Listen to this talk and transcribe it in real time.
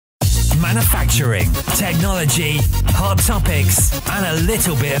manufacturing, technology, hot topics, and a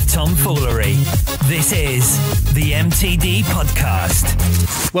little bit of tomfoolery. This is the MTD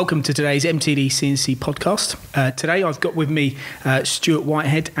Podcast. Welcome to today's MTDCNC podcast. Today I've got with me Stuart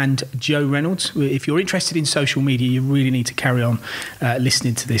Whitehead and Joe Reynolds. If you're interested in social media, you really need to carry on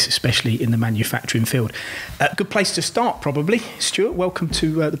listening to this, especially in the manufacturing field. Good place to start, probably. Stuart, welcome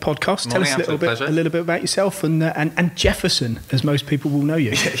to the podcast. Morning, Tell us a little bit about yourself and Jefferson, as most people will know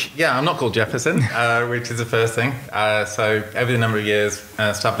you. Yeah, I'm not called Jefferson, which is the first thing. So over the number of years,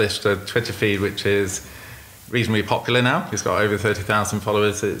 established a Twitter feed which is reasonably popular now. It's got over 30,000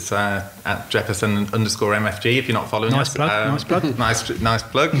 followers. It's at Jefferson_MFG if you're not following us. Nice plug. Nice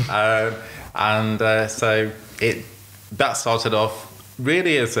plug. So that started off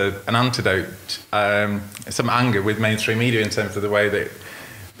really as an antidote, some anger with mainstream media in terms of the way that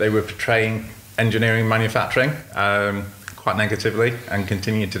they were portraying engineering manufacturing quite negatively, and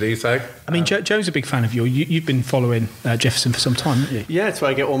continue to do so. I mean, Joe's a big fan of yours. You've been following Jefferson for some time, haven't you? Yeah, that's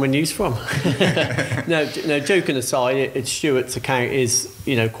where I get all my news from. No, joking aside, it's Stuart's account is,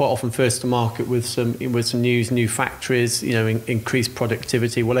 quite often first to market with some news, new factories, increased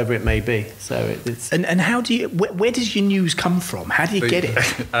productivity, whatever it may be. So it's and how do you? Where does your news come from? How do you get it?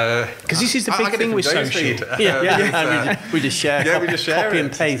 Because this is the big thing with social. We just share. Yeah, we just share copy it.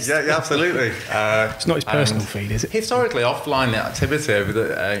 and paste. Yeah, absolutely. It's not his personal feed, is it? Historically, offline activity over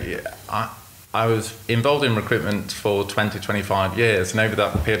the. I was involved in recruitment for 25 years, and over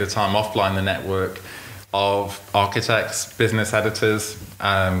that period of time, offline the network of architects, business editors,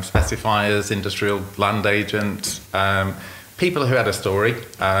 specifiers, industrial land agents, people who had a story,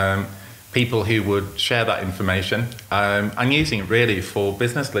 people who would share that information, and using it really for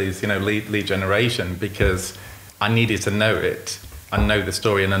business leads, lead generation, because I needed to know it and know the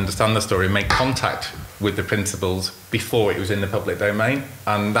story and understand the story and make contact with the principals before it was in the public domain.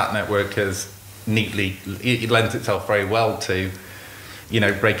 And that network has it lends itself very well to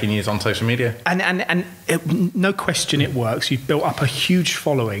breaking news on social media. And no question it works. You've built up a huge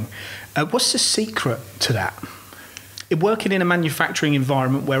following. What's the secret to that? Working in a manufacturing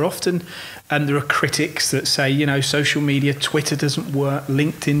environment where often there are critics that say, social media, Twitter doesn't work,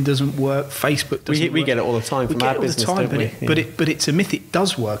 LinkedIn doesn't work, Facebook doesn't work. We get it all the time from our business, don't we? But it's a myth. It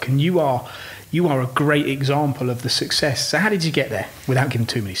does work, and you are a great example of the success. So how did you get there without giving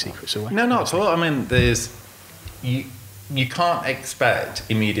too many secrets away? No, not at all. I mean, you can't expect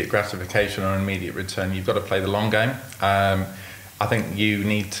immediate gratification or immediate return. You've got to play the long game. I think you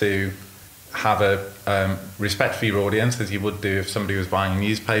need to have a respect for your audience, as you would do if somebody was buying a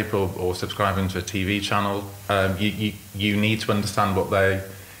newspaper or subscribing to a TV channel. You need to understand what they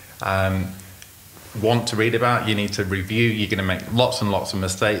want to read about. You need to review. You're going to make lots and lots of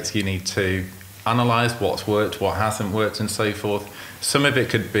mistakes. You need to analyse what's worked, what hasn't worked, and so forth. Some of it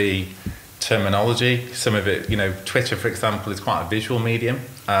could be terminology. Some of it, Twitter, for example, is quite a visual medium.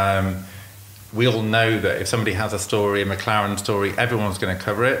 We all know that if somebody has a story, a McLaren story, everyone's going to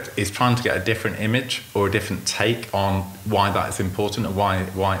cover it. It's trying to get a different image or a different take on why that is important and why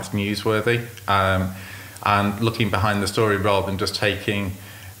it's newsworthy. And looking behind the story rather than just taking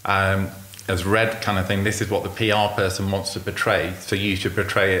as read kind of thing, this is what the PR person wants to portray, so you should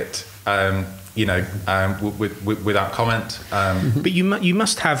portray it without comment. But you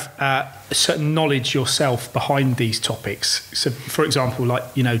must have a certain knowledge yourself behind these topics. So, for example,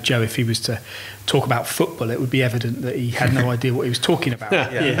 Joe, if he was to talk about football, it would be evident that he had no idea what he was talking about.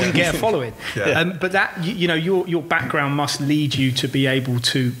 He wouldn't get a following. But that, your background must lead you to be able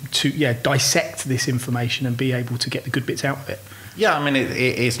to dissect this information and be able to get the good bits out of it. Yeah, I mean,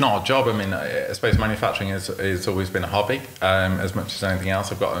 it's not a job. I mean, I suppose manufacturing has always been a hobby, as much as anything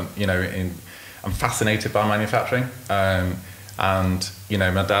else. I'm fascinated by manufacturing, and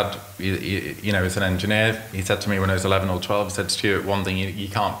my dad, is an engineer. He said to me when I was 11 or 12, he said, Stuart, one thing you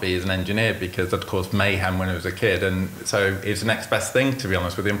can't be is an engineer, because that caused mayhem when I was a kid, and so it's the next best thing, to be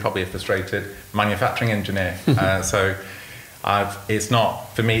honest with you. I'm probably a frustrated manufacturing engineer. It's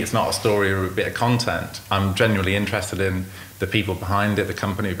not a story or a bit of content. I'm genuinely interested in the people behind it, the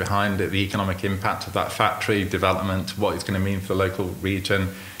company behind it, the economic impact of that factory development, what it's going to mean for the local region,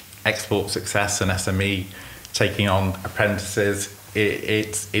 export success and SME, taking on apprentices.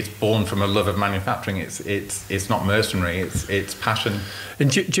 It's born from a love of manufacturing. It's not mercenary. It's passion.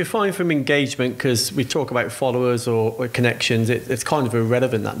 And do you find from engagement, because we talk about followers or connections, it's kind of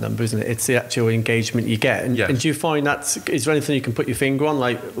irrelevant, that number, isn't it? It's the actual engagement you get. And, and do you find is there anything you can put your finger on?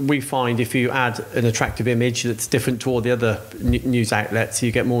 Like, we find if you add an attractive image that's different to all the other news outlets,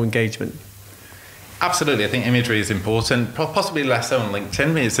 you get more engagement. Absolutely, I think imagery is important. Possibly less so on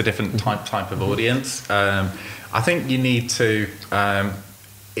LinkedIn. It's a different type of audience. I think you need to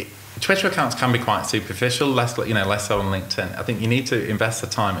Twitter accounts can be quite superficial, less so on LinkedIn. I think you need to invest the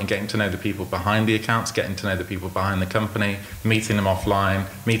time in getting to know the people behind the accounts, getting to know the people behind the company, meeting them offline,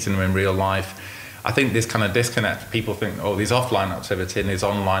 meeting them in real life. I think this kind of disconnect, people think, oh, there's offline activity and there's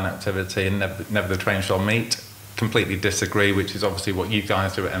online activity and never the twain shall meet. Completely disagree, which is obviously what you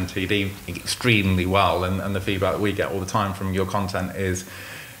guys do at MTD extremely well, and the feedback that we get all the time from your content is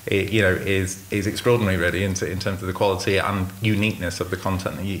extraordinary, really, in terms of the quality and uniqueness of the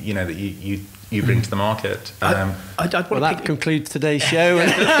content that you bring to the market. That concludes today's show.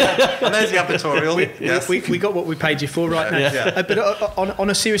 And there's the advertorial. Yes. We got what we paid you for right now. Yeah. But on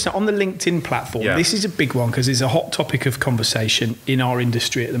a serious note, on the LinkedIn platform, this is a big one because it's a hot topic of conversation in our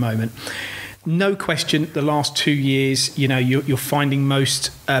industry at the moment. No question, the last 2 years, you're finding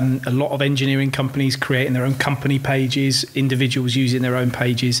a lot of engineering companies creating their own company pages, individuals using their own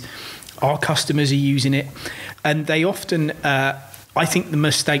pages. Our customers are using it, and they often, I think, the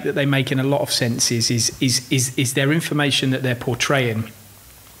mistake that they make in a lot of senses is their information that they're portraying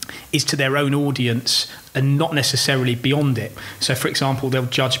is to their own audience and not necessarily beyond it. So, for example, they'll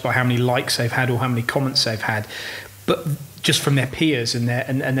judge by how many likes they've had or how many comments they've had, but just from their peers and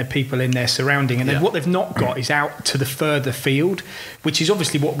their people in their surrounding. And then what they've not got is out to the further field, which is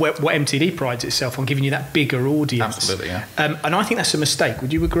obviously what MTD prides itself on, giving you that bigger audience. Absolutely, yeah. And I think that's a mistake.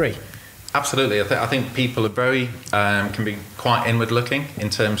 Would you agree? Absolutely. I think people are very can be quite inward looking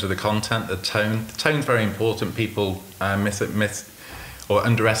in terms of the content, the tone. The tone's very important. People miss or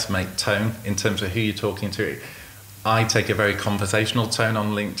underestimate tone in terms of who you're talking to. I take a very conversational tone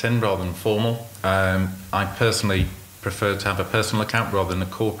on LinkedIn rather than formal. I personally prefer to have a personal account rather than a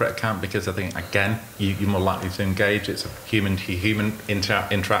corporate account because I think, again, you're more likely to engage. It's a human-to-human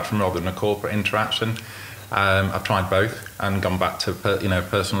interaction rather than a corporate interaction. I've tried both and gone back to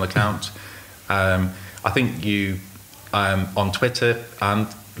personal account. I think you on Twitter, and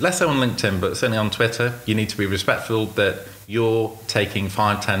less so on LinkedIn, but certainly on Twitter, you need to be respectful that you're taking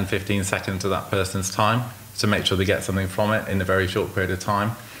 5, 10, 15 seconds of that person's time to make sure they get something from it in a very short period of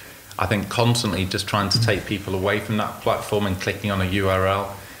time. I think constantly just trying to take people away from that platform and clicking on a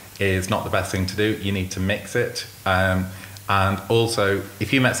URL is not the best thing to do. You need to mix it. And also,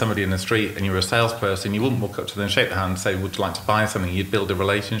 if you met somebody in the street and you're a salesperson, you wouldn't walk up to them, shake their hand and say, would you like to buy something? You'd build a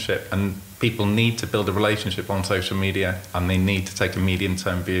relationship. And people need to build a relationship on social media, and they need to take a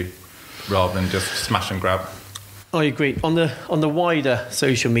medium-term view rather than just smash and grab. I agree. On the wider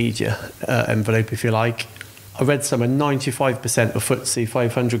social media envelope, if you like, I read somewhere 95% of FTSE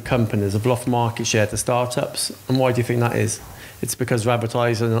 500 companies have lost market share to startups. And why do you think that is? It's because they're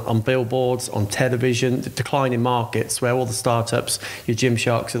advertising on billboards, on television, declining markets where all the startups, your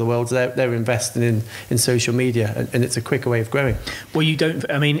Gymsharks of the world, they're investing in social media, and it's a quicker way of growing. Well,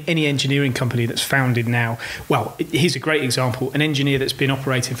 any engineering company that's founded now, here's a great example. An engineer that's been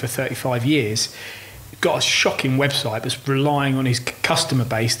operating for 35 years got a shocking website that's relying on his customer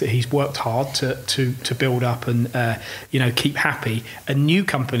base that he's worked hard to build up and keep happy. A new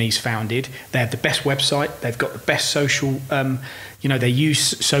company's founded, they have the best website, they've got the best social they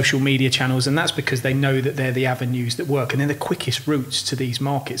use social media channels, and that's because they know that they're the avenues that work, and they're the quickest routes to these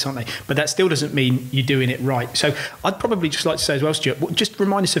markets, aren't they? But that still doesn't mean you're doing it right. So I'd probably just like to say as well, Stuart, just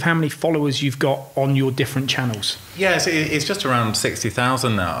remind us of how many followers you've got on your different channels. Yes, it's just around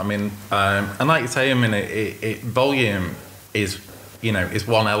 60,000 now. I mean, and like you say, volume is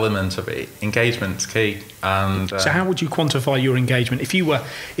one element of it. Engagement's key. And so, how would you quantify your engagement if you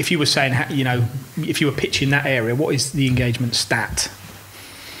were saying, if you were pitching that area? What is the engagement stat?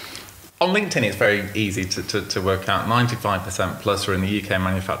 On LinkedIn, it's very easy to work out. 95% plus are in the UK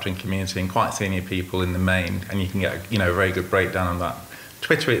manufacturing community and quite senior people in the main, and you can get a very good breakdown of that.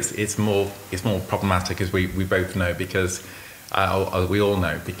 Twitter, it's more problematic, as we both know, because we all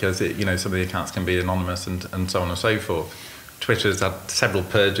know, because some of the accounts can be anonymous and so on and so forth. Twitter's had several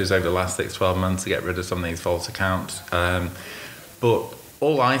purges over the last 6-12 months to get rid of some of these false accounts. But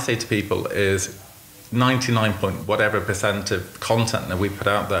all I say to people is 99% of content that we put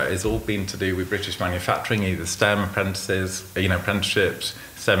out there is all been to do with British manufacturing, either STEM apprentices, apprenticeships,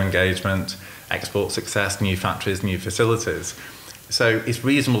 STEM engagement, export success, new factories, new facilities. So it's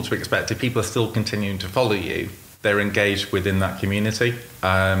reasonable to expect if people are still continuing to follow you, they're engaged within that community.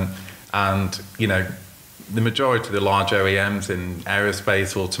 The majority of the large OEMs in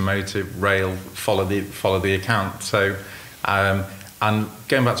aerospace, automotive, rail follow the account. So, and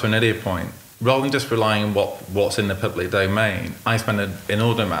going back to an earlier point, rather than just relying on what's in the public domain, I spend an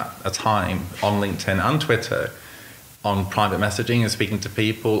inordinate amount of time on LinkedIn and Twitter on private messaging and speaking to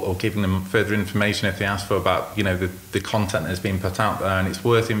people or giving them further information if they ask for about the content that's being put out there, and it's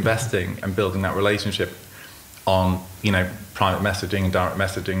worth investing and building that relationship. on, private messaging and direct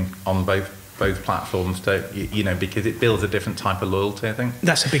messaging on both platforms, because it builds a different type of loyalty, I think.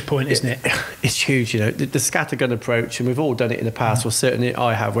 That's a big point, isn't it? It's huge, the scattergun approach, and we've all done it in the past, or certainly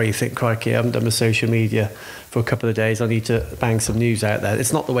I have, where you think, crikey, I haven't done my social media for a couple of days, I need to bang some news out there.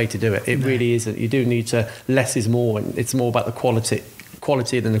 It's not the way to do it. It really isn't. You do need to, less is more, and it's more about the quality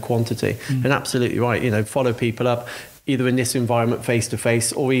than the quantity. And absolutely right, follow people up, either in this environment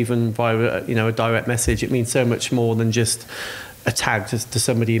face-to-face, or even via, a direct message. It means so much more than just a tag to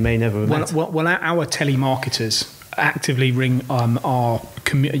somebody you may never have met. Well, our telemarketers actively ring our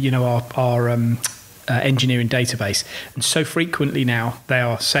engineering database, and so frequently now they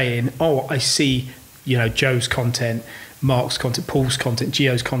are saying, "Oh, I see, Joe's content, Mark's content, Paul's content,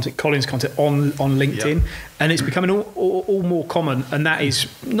 Gio's content, Colin's content on LinkedIn," Yep. and it's becoming all more common. And that is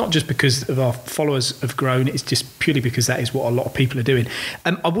not just because of our followers have grown; it's just purely because that is what a lot of people are doing.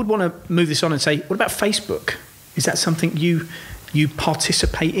 I would want to move this on and say, what about Facebook? Is that something you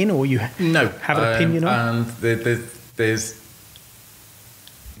participate in, or you have an opinion on? And there's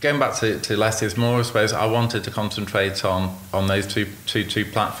going back to less is more. I suppose I wanted to concentrate on those two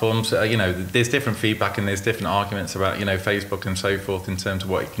platforms. There's different feedback and there's different arguments about Facebook and so forth in terms of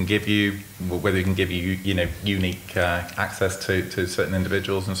what it can give you, whether it can give you unique access to certain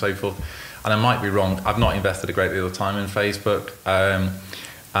individuals and so forth. And I might be wrong. I've not invested a great deal of time in Facebook,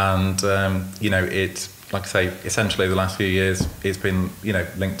 it's, like I say, essentially the last few years it's been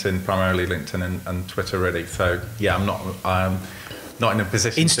LinkedIn, primarily LinkedIn and Twitter really. So yeah, I'm not in a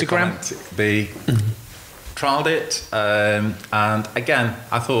position Instagram? to comment. Trialed it, and again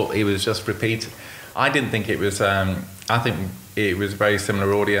I thought it was just repeat. I didn't think it was. I think it was a very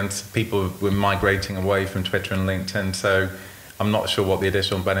similar audience. People were migrating away from Twitter and LinkedIn, so I'm not sure what the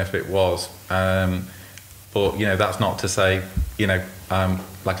additional benefit was. But that's not to say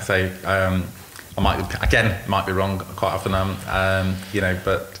like I say. I might be wrong quite often,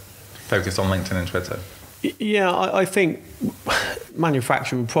 but focus on LinkedIn and Twitter. Yeah, I think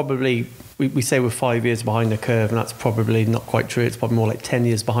manufacturing probably, we say we're 5 years behind the curve, and that's probably not quite true. It's probably more like 10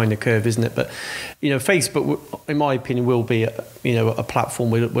 years behind the curve, isn't it? But, Facebook, in my opinion, will be, a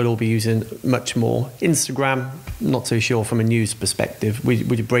platform we'll all be using much more. Instagram, not too sure from a news perspective.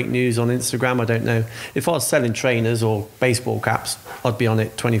 Would you break news on Instagram? I don't know. If I was selling trainers or baseball caps, I'd be on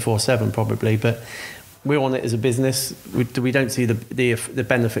it 24/7 probably, but we're on it as a business. We don't see the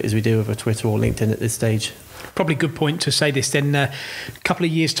benefit as we do of a Twitter or LinkedIn at this stage. Probably a good point to say this then. A couple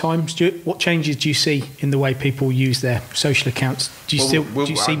of years' time, Stuart, what changes do you see in the way people use their social accounts? Do you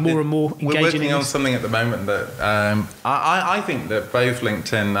see more and more engaging? We're working on something at the moment that I think that both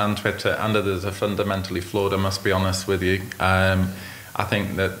LinkedIn and Twitter and others are fundamentally flawed, I must be honest with you. I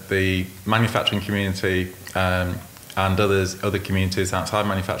think that the manufacturing community and other communities outside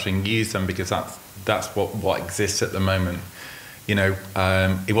manufacturing use them because that's what exists at the moment.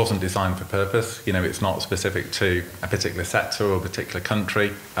 It wasn't designed for purpose. It's not specific to a particular sector or a particular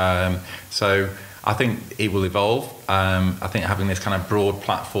country. So I think it will evolve. I think having this kind of broad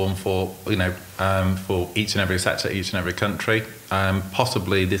platform for each and every sector, each and every country,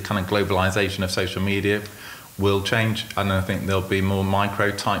 possibly this kind of globalization of social media will change. And I think there'll be more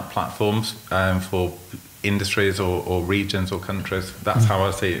micro type platforms for industries or regions or countries. That's how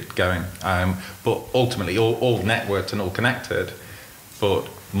I see it going. But ultimately, all networked and all connected, but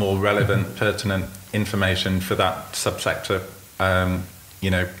more relevant, pertinent information for that subsector.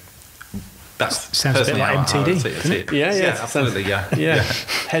 That sounds a bit like MTD. Yeah, absolutely, yeah.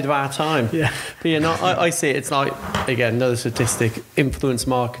 Head of our time. Yeah. But I see it. It's like, again, another statistic. Influence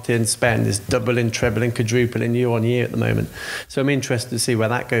marketing spend is doubling, trebling, quadrupling year on year at the moment. So I'm interested to see where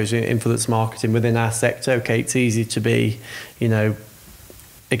that goes. Influence marketing within our sector. Okay, it's easy to be,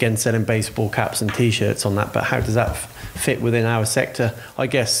 again, selling baseball caps and T-shirts on that, but how does that fit within our sector? I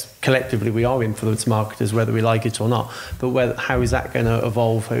guess collectively we are influence marketers, whether we like it or not, but how is that going to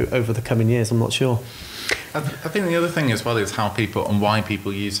evolve over the coming years? I'm not sure. I think the other thing as well is how people and why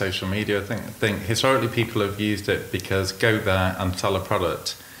people use social media. I think historically people have used it because go there and sell a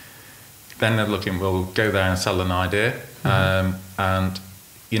product. Then they're looking, we'll go there and sell an idea. And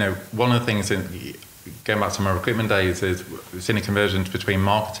one of the things going back to my recruitment days is seeing a convergence between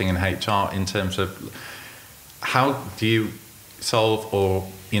marketing and HR in terms of how do you solve or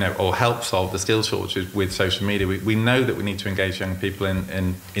help solve the skills shortages with social media. We know that we need to engage young people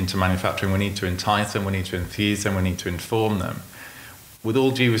into manufacturing. We need to entice them, we need to enthuse them, we need to inform them. With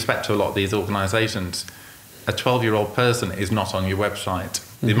all due respect to a lot of these organisations, a 12-year-old person is not on your website.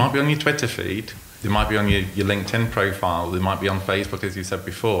 They might be on your Twitter feed, they might be on your LinkedIn profile, they might be on Facebook, as you said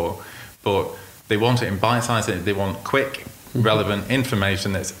before, but they want it in bite size. They want quick, relevant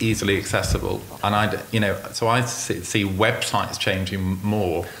information that's easily accessible. And I see websites changing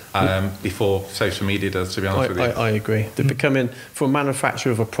more before social media does, to be honest with you. I agree. They're becoming, for a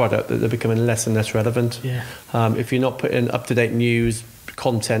manufacturer of a product, that they're becoming less and less relevant. Yeah. If you're not putting up-to-date news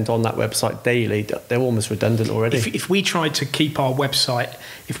content on that website daily, they're almost redundant already. If we tried to keep our website,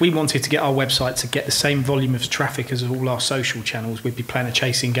 if we wanted to get our website to get the same volume of traffic as all our social channels, we'd be playing a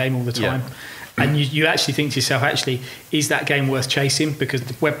chasing game all the time. Yeah. And you actually think to yourself, actually, is that game worth chasing? Because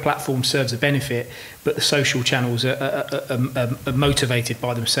the web platform serves a benefit, but the social channels are motivated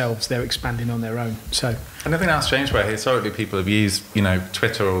by themselves. They're expanding on their own. So, and I think that's changed where historically people have used,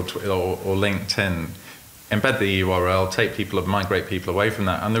 Twitter or LinkedIn, embed the URL, migrate people away from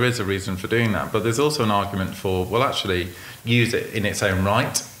that. And there is a reason for doing that. But there's also an argument for, well, actually, use it in its own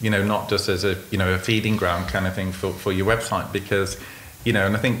right, not just as a feeding ground kind of thing for your website. Because, and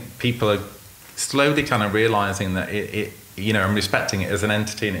I think people are slowly kind of realizing that it and respecting it as an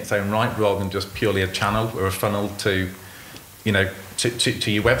entity in its own right, rather than just purely a channel or a funnel to your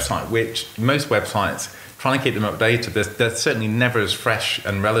website, which most websites, trying to keep them updated, they're certainly never as fresh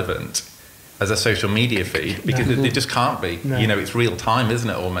and relevant as a social media feed, because they just can't be. No. It's real time, isn't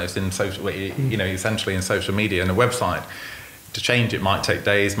it, almost, in social, essentially in social media. And a website, to change it might take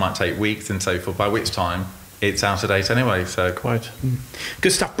days, might take weeks and so forth, by which time it's out of date anyway. So quite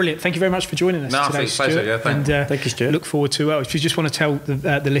good stuff. Brilliant. Thank you very much for joining us today, it's a pleasure. Yeah, thank you, Stuart. Look forward to if you just want to tell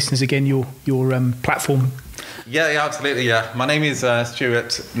the listeners again your platform. Yeah, absolutely. Yeah, my name is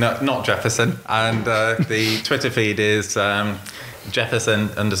Stuart, not Jefferson, and the Twitter feed is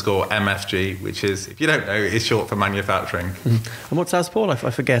Jefferson_MFG, which is, if you don't know, is short for manufacturing. And what's ours, Paul? I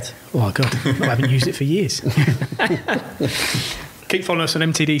forget. Oh God, I haven't used it for years. Keep following us on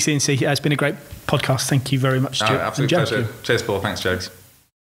MTDCNC. It's been a great podcast. Thank you very much, Stuart. Absolute pleasure. Cheers, Paul. Thanks, Joe.